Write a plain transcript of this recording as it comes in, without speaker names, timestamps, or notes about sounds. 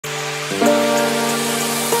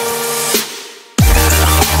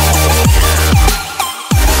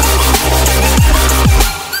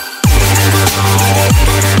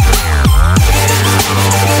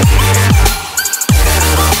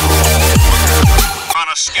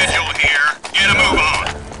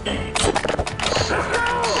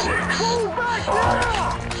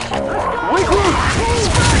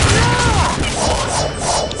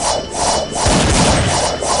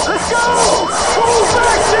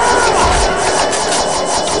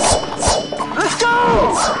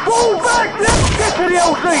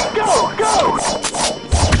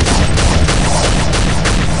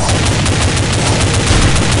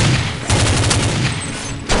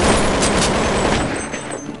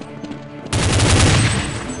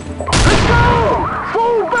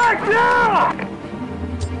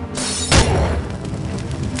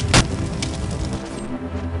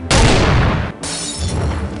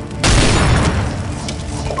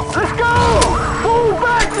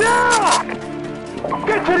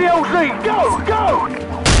Get to the LZ! Go! Go!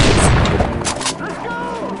 Let's go!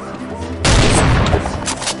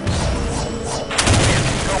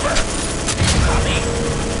 Copy.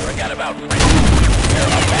 Forget about friends. We're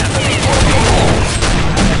abandoning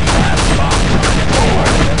last box.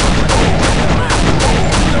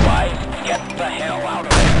 Otherwise, get the hell out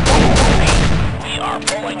of there. We are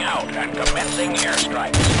pulling out and commencing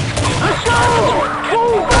airstrikes. Let's go!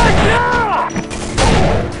 Pull back now!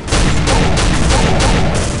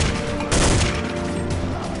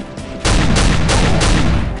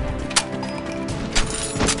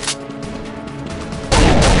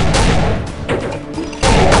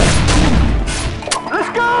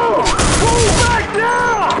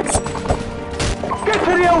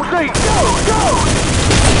 Go! Go!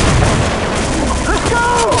 Let's go!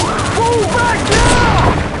 Fall back now!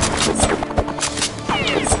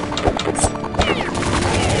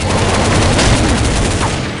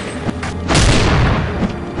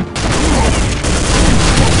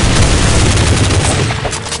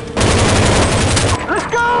 Let's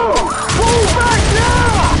go! Fall back now!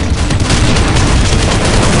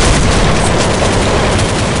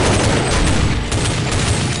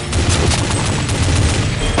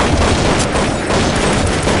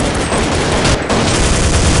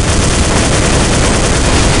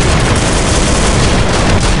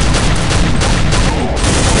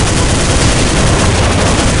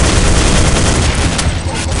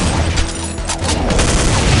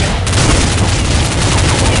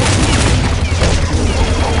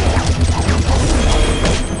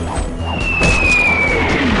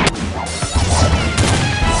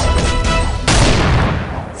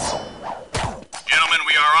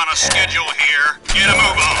 Schedule here. Get a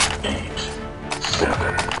move on. 8,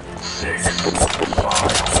 7, 6,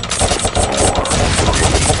 5, 4, 3,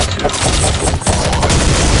 2, 1.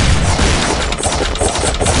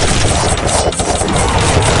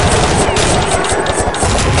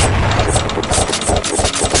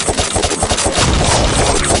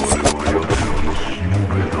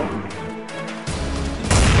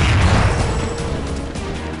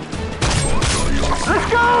 Let's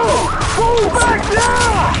go! Fall back now!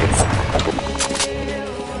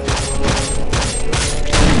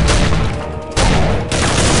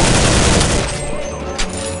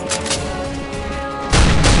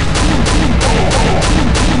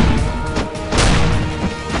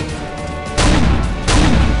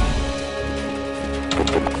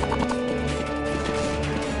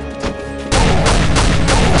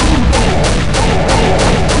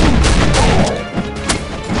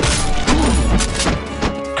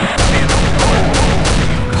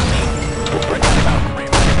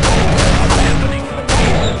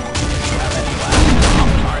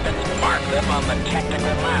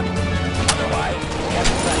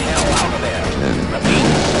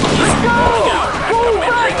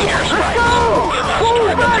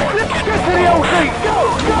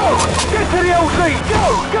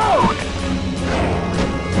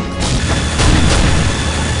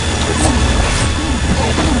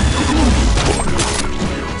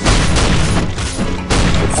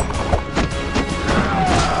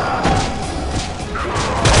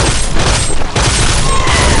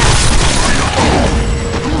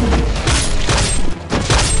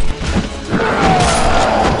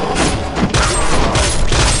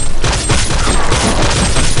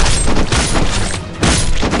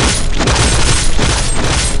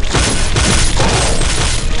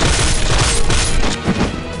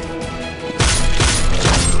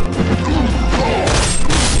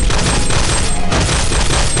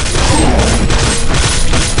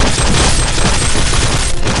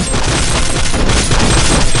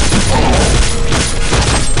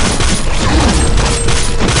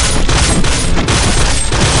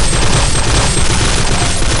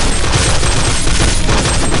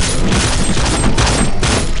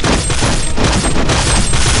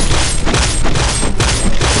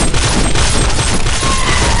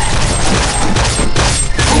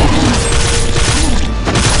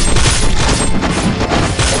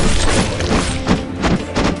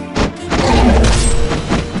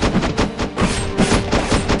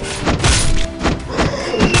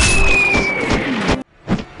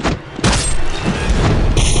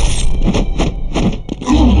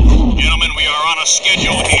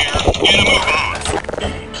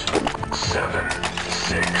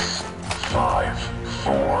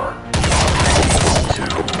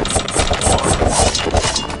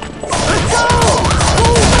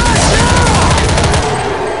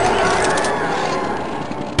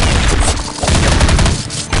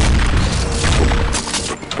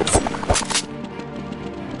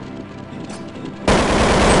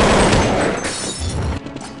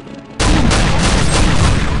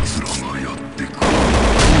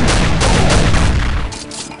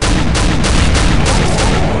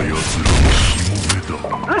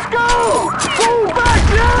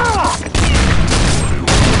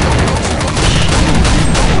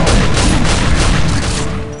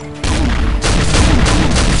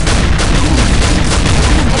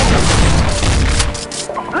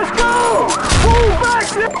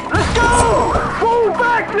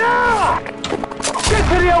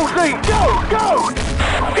 LZ! Go! Go!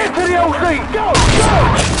 Get to the LZ! Go! Go!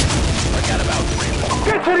 Forget about Freeman.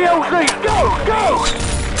 Get to the LZ! Go! Go!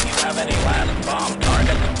 If you have any last bomb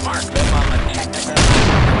targets, mark them on the technical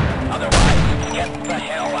map. Otherwise, get the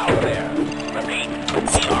hell out there. Repeat,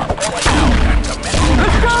 we are pulling out and commencing.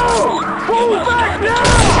 Let's go! Pull back now!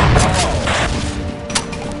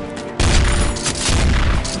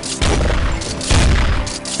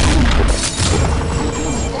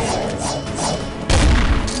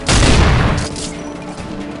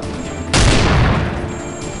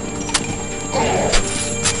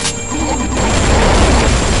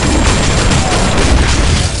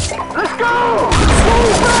 Let's go! Pull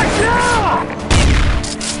back now!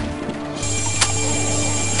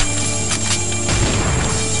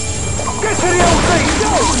 Get to the LZ!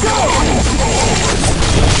 Go! Go!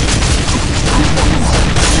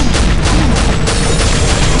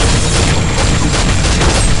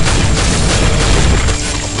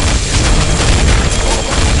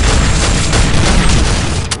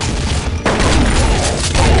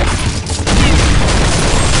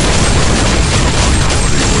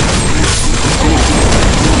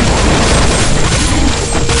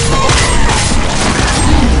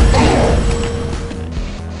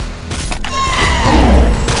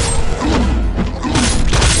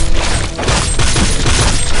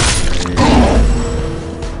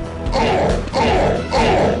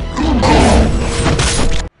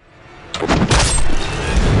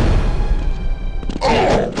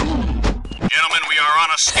 Gentlemen, we are on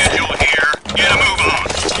a schedule here. Get a move on.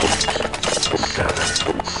 7,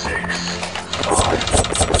 6, 5, 4.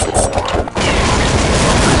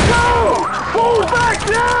 Let's go! Pull back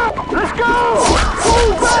now! Let's go! Pull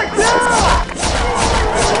back now!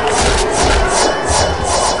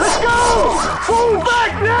 Let's go! Pull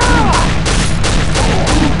back now!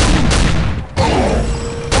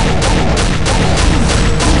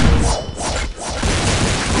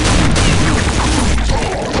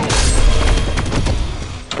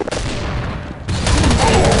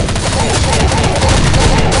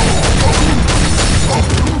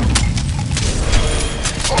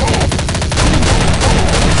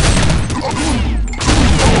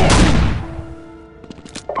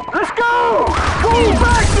 Let's go! Pull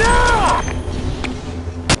back now!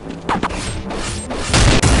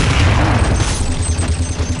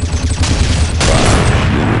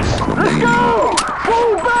 Let's go!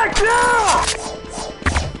 Pull back now!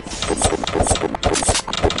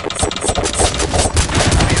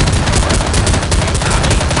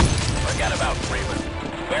 Forget about Freeman.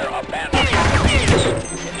 We're abandoning the beach.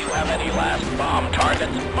 If you have any last bomb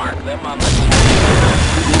targets, mark them on the